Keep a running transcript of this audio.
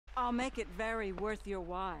I'll make it very worth your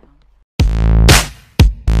while.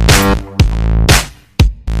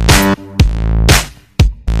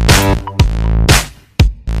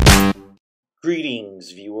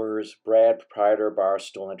 Greetings, viewers. Brad, proprietor of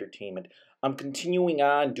Barstool Entertainment. I'm continuing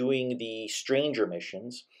on doing the Stranger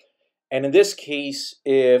missions. And in this case,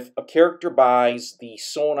 if a character buys the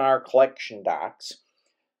Sonar Collection Docs,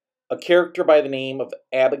 a character by the name of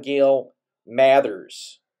Abigail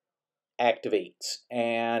Mathers activates.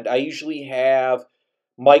 And I usually have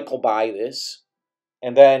Michael buy this.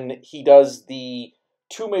 And then he does the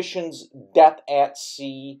two missions, Death at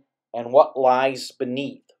Sea and What Lies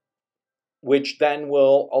Beneath, which then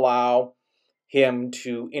will allow him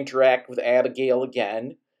to interact with Abigail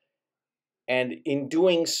again. And in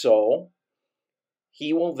doing so,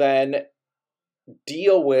 he will then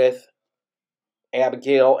deal with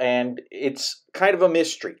Abigail, and it's kind of a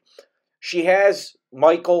mystery. She has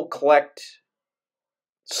Michael collect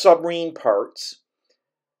submarine parts,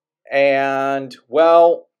 and,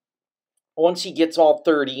 well, once he gets all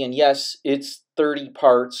 30, and yes, it's 30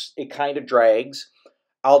 parts, it kind of drags.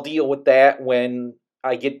 I'll deal with that when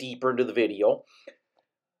I get deeper into the video.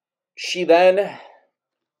 She then,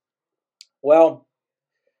 well,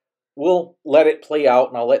 we'll let it play out,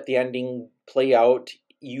 and I'll let the ending play out.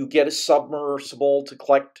 You get a submersible to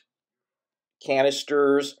collect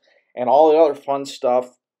canisters and all the other fun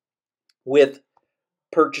stuff with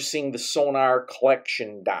purchasing the Sonar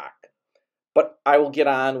Collection Doc. But I will get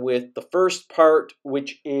on with the first part,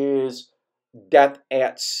 which is Death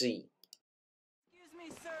at Sea. Excuse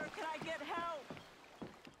me, sir. Can I get help?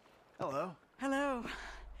 Hello. Hello.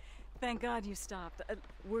 Thank God you stopped.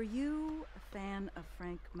 Were you a fan of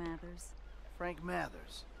Frank Mathers? Frank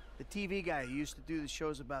Mathers. The TV guy who used to do the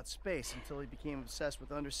shows about space until he became obsessed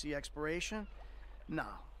with undersea exploration? No,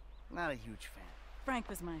 not a huge fan. Frank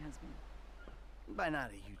was my husband. By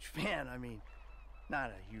not a huge fan, I mean,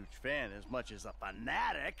 not a huge fan as much as a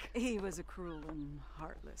fanatic. He was a cruel and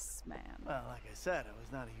heartless man. Well, like I said, I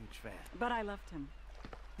was not a huge fan. But I loved him.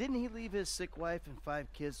 Didn't he leave his sick wife and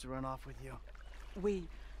 5 kids to run off with you? We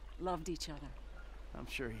loved each other. I'm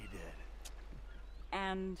sure he did.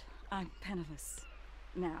 And I'm penniless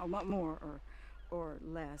now, more or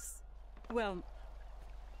less. Well,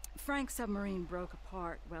 Frank's submarine broke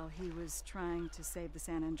apart while he was trying to save the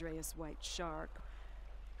San Andreas white shark.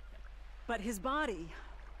 But his body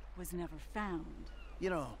was never found. You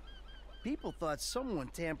know, people thought someone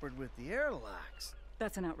tampered with the airlocks.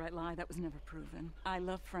 That's an outright lie. That was never proven. I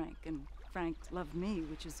love Frank, and Frank loved me,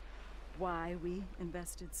 which is why we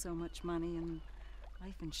invested so much money in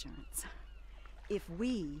life insurance. If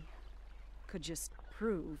we could just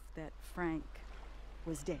prove that Frank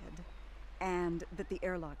was dead and that the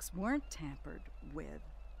airlocks weren't tampered with,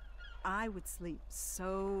 I would sleep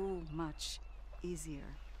so much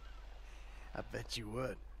easier. I bet you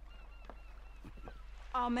would.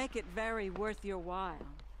 I'll make it very worth your while.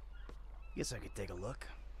 Guess I could take a look.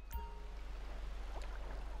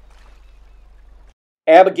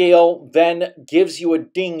 Abigail then gives you a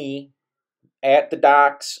dinghy at the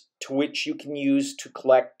docks to which you can use to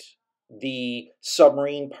collect the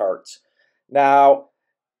submarine parts. Now,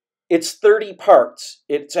 it's 30 parts.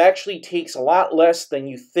 It actually takes a lot less than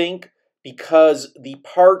you think because the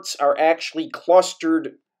parts are actually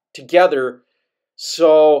clustered together,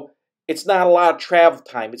 so it's not a lot of travel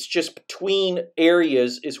time. It's just between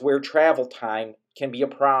areas is where travel time can be a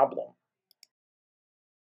problem.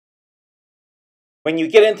 When you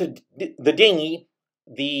get into the dinghy,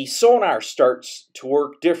 the sonar starts to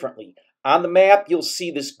work differently. On the map, you'll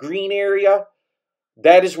see this green area.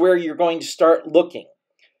 That is where you're going to start looking.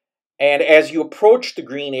 And as you approach the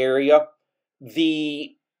green area,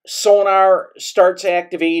 the sonar starts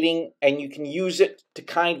activating, and you can use it to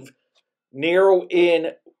kind of narrow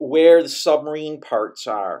in where the submarine parts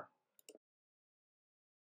are.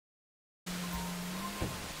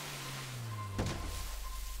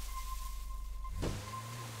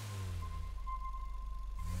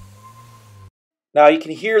 Now you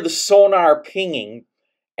can hear the sonar pinging,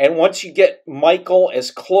 and once you get Michael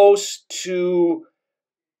as close to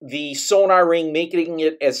the sonar ring, making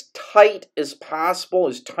it as tight as possible,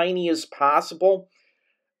 as tiny as possible,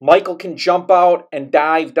 Michael can jump out and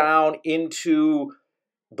dive down into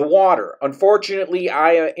the water. Unfortunately,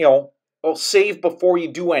 I'll save before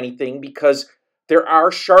you do anything because there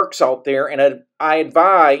are sharks out there, and I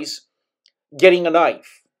advise getting a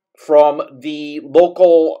knife from the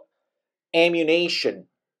local ammunition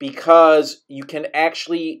because you can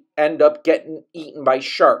actually end up getting eaten by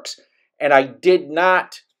sharks. And I did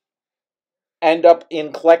not end up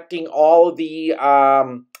in collecting all of the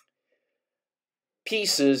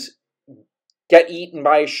pieces get eaten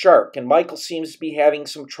by a shark, and Michael seems to be having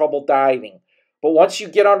some trouble diving. But once you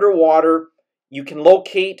get underwater, you can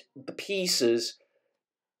locate the pieces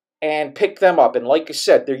and pick them up. And like I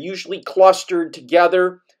said, they're usually clustered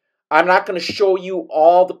together. I'm not going to show you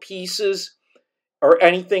all the pieces or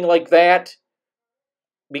anything like that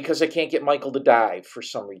because I can't get Michael to dive for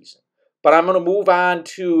some reason. But I'm going to move on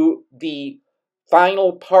to the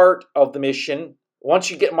final part of the mission. Once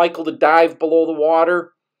you get Michael to dive below the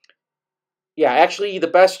water, yeah, actually the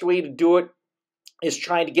best way to do it is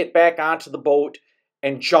trying to get back onto the boat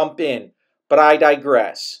and jump in. But I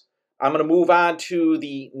digress. I'm going to move on to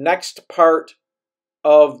the next part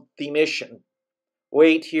of the mission.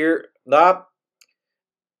 Wait here. Nope.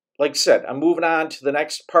 Like I said, I'm moving on to the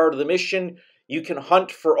next part of the mission. You can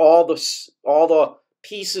hunt for all the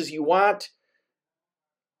pieces you want.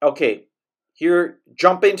 Okay, here,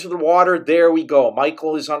 jump into the water. There we go.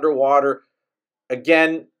 Michael is underwater.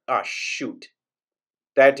 Again, shoot.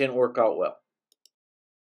 That didn't work out well.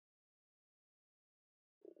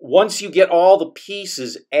 Once you get all the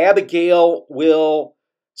pieces, Abigail will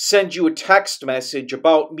send you a text message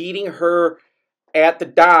about meeting her at the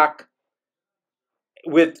dock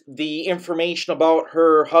with the information about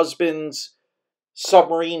her husband's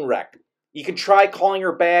submarine wreck. You can try calling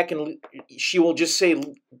her back and she will just say,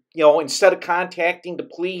 instead of contacting the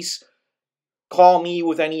police, call me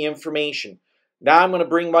with any information. Now I'm going to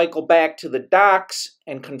bring Michael back to the docks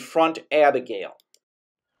and confront Abigail.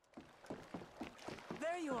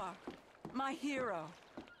 There you are, my hero.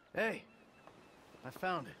 Hey, I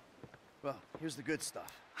found it. Well, here's the good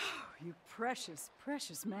stuff. You precious,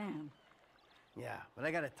 precious man. Yeah, but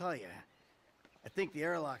I gotta tell you, I think the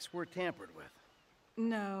airlocks were tampered with.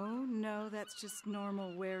 No, that's just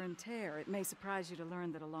normal wear and tear. It may surprise you to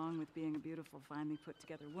learn that along with being a beautiful, finely put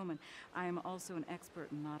together woman, I am also an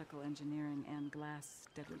expert in nautical engineering and glass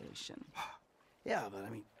degradation. Yeah, but I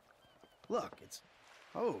mean, look, it's...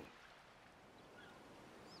 Oh.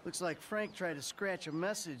 Looks like Frank tried to scratch a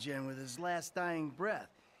message in with his last dying breath.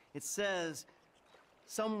 It says,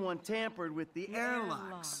 someone tampered with the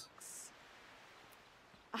airlocks.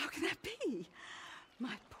 How can that be?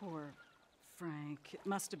 My poor Frank. It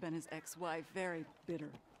must have been his ex-wife. Very bitter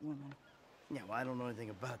woman. Yeah, well, I don't know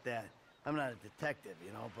anything about that. I'm not a detective,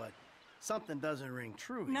 but something doesn't ring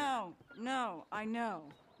true here. No, I know.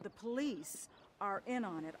 The police are in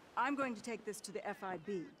on it. I'm going to take this to the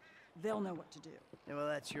FIB. They'll know what to do. Yeah, well,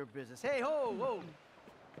 that's your business. Hey, whoa!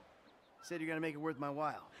 Said you're gonna make it worth my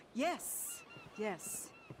while. Yes.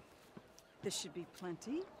 This should be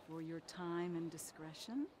plenty for your time and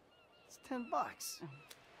discretion. It's $10. Oh.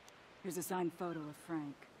 Here's a signed photo of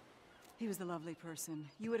Frank. He was a lovely person.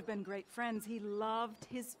 You would have been great friends. He loved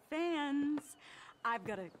his fans. I've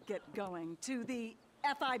got to get going to the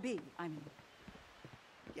FIB, You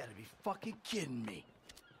gotta be fucking kidding me.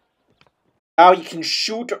 Now you can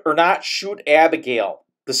shoot or not shoot Abigail.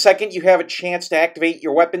 The second you have a chance to activate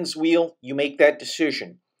your weapons wheel, you make that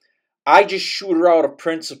decision. I just shoot her out of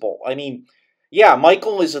principle. Yeah,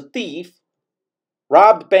 Michael is a thief,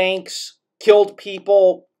 robbed banks, killed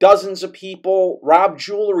people, dozens of people, robbed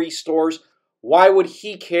jewelry stores. Why would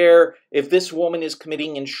he care if this woman is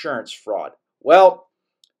committing insurance fraud? Well,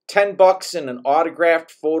 $10 and an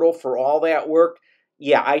autographed photo for all that work.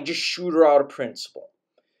 Yeah, I just shoot her out of principle.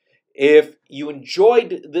 If you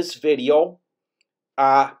enjoyed this video,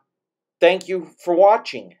 thank you for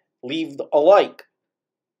watching. Leave a like.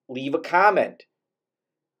 Leave a comment.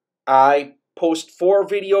 I post 4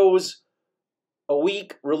 videos a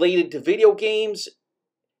week related to video games,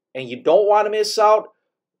 and you don't want to miss out,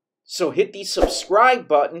 so hit the subscribe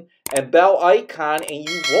button and bell icon and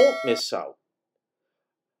you won't miss out.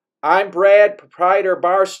 I'm Brad, proprietor of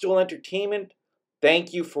Barstool Entertainment.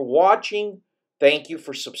 Thank you for watching. Thank you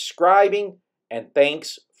for subscribing, and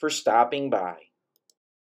thanks for stopping by.